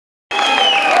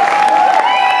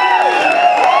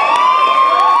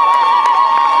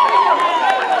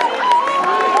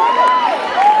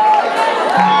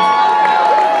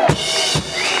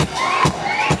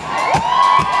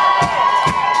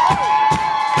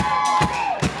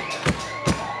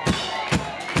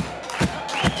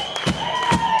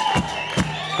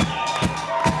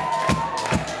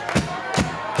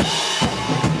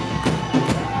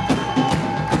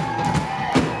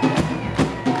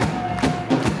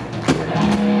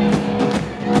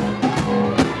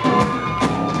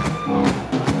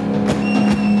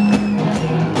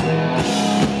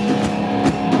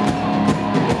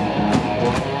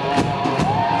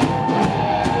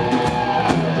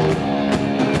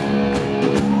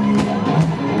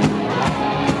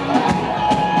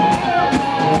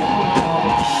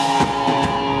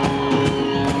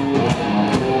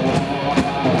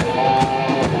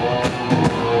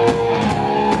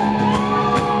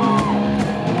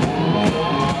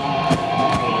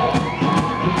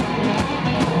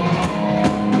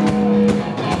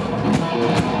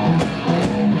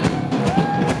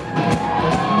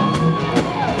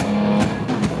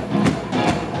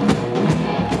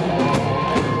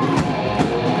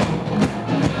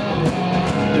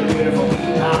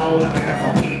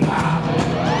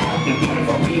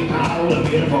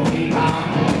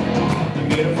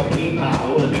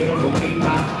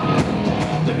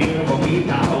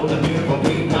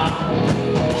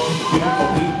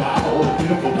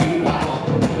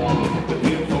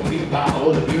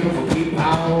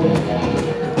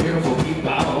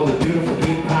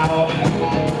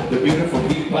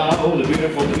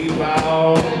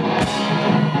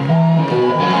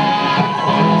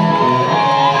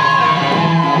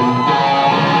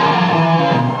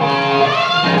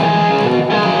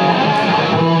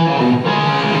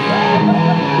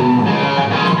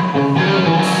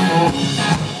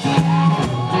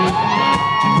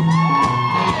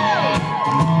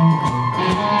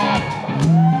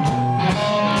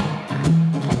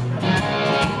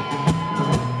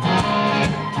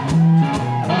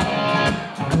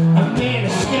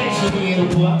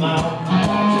out,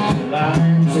 marching the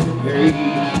line to the grave,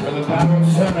 where the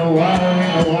barrels turn the water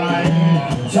into wine.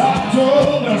 Talk to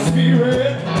the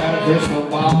spirit at a crystal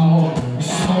ball.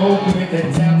 Smoke with the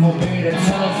devil, made a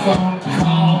telephone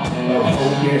call. The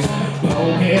hocus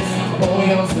pocus,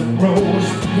 boils and rolls.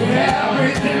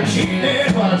 Everything she did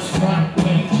was front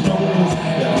page news.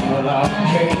 The love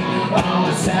came on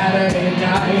a Saturday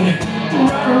night. Run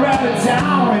her out of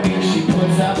town, and if she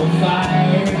puts up a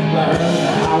fight, burn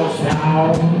the house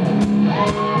down.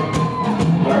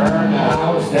 Burn the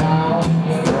house down.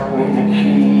 Throw in the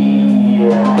key.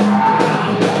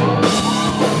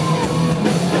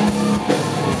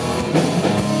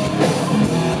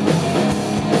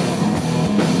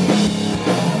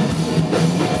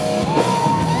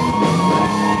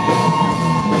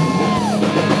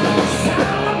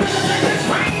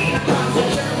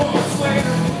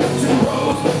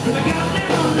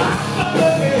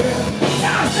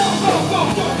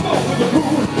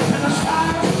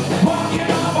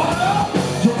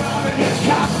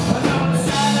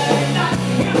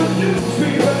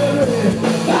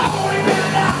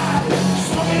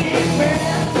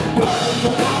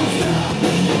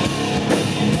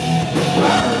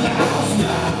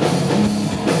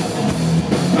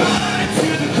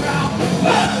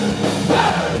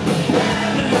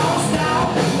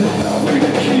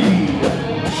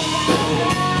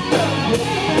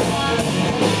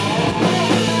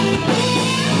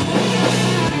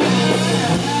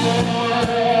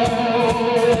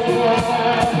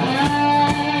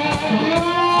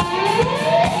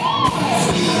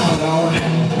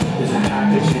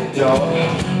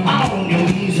 On your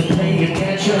knees and pray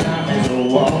attention as a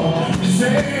wall. Say,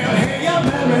 hey, I'm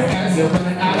Mary, as you're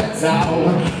running out of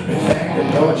town. And thank the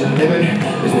Lord you're living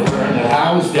as they burn the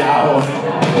house down. Burn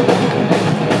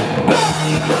the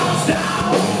house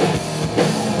down.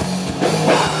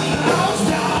 Burn the house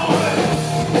down.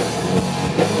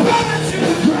 Burn it to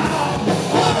the ground.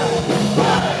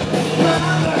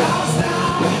 Burn the house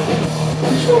down.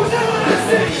 Who's that when I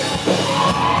see you?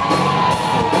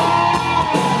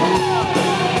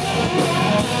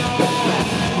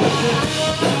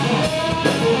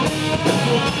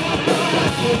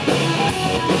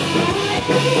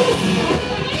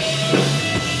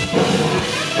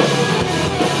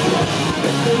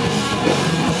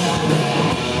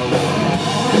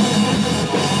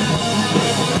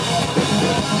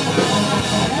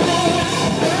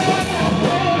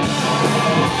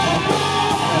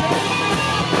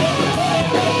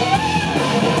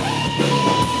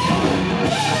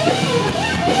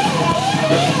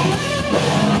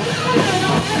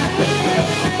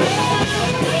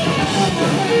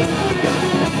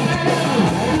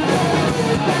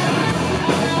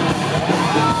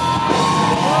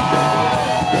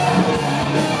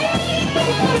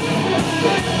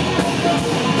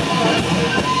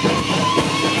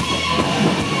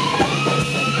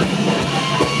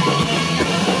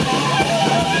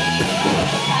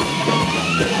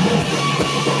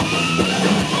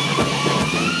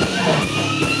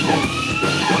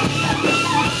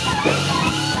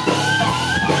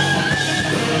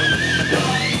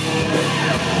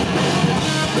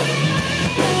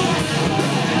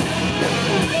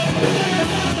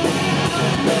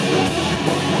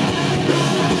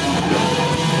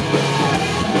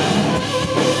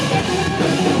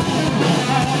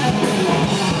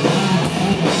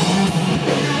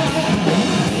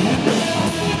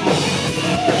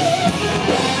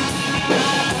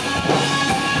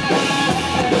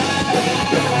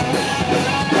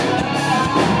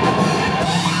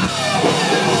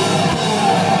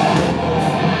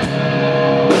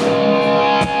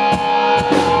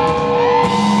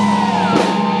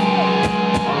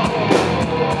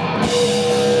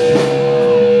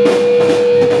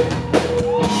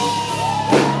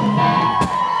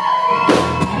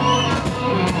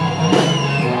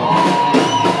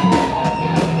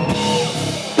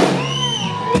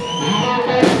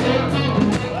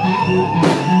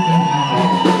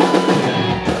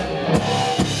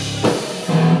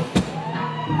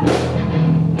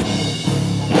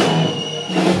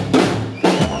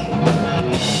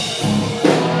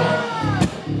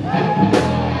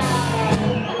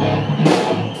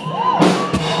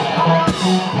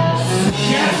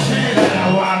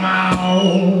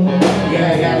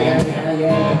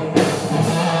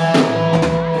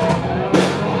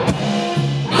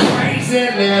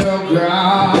 Little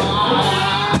girl,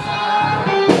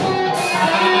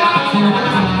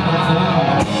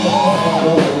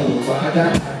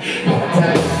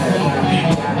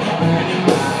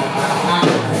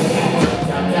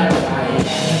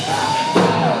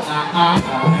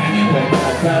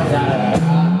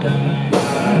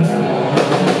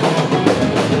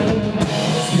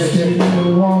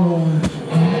 still want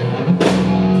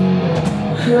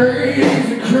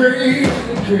crazy, crazy,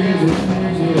 crazy,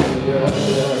 crazy.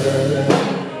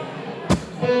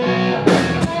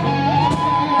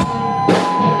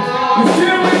 You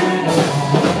feel me?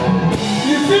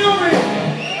 You feel me?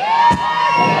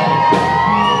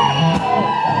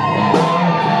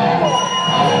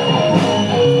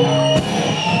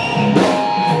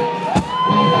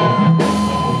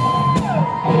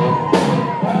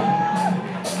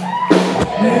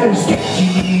 Never sketch,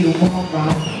 you need a warm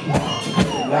round. Want to put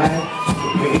the light to the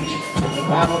page. From the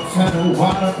mountain of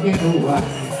water in the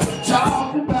white.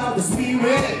 Talk about the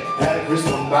spirit at a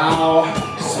crystal ball.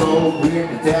 Smoke with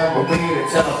the devil, made a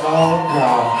telephone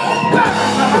call. Burn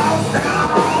the house down.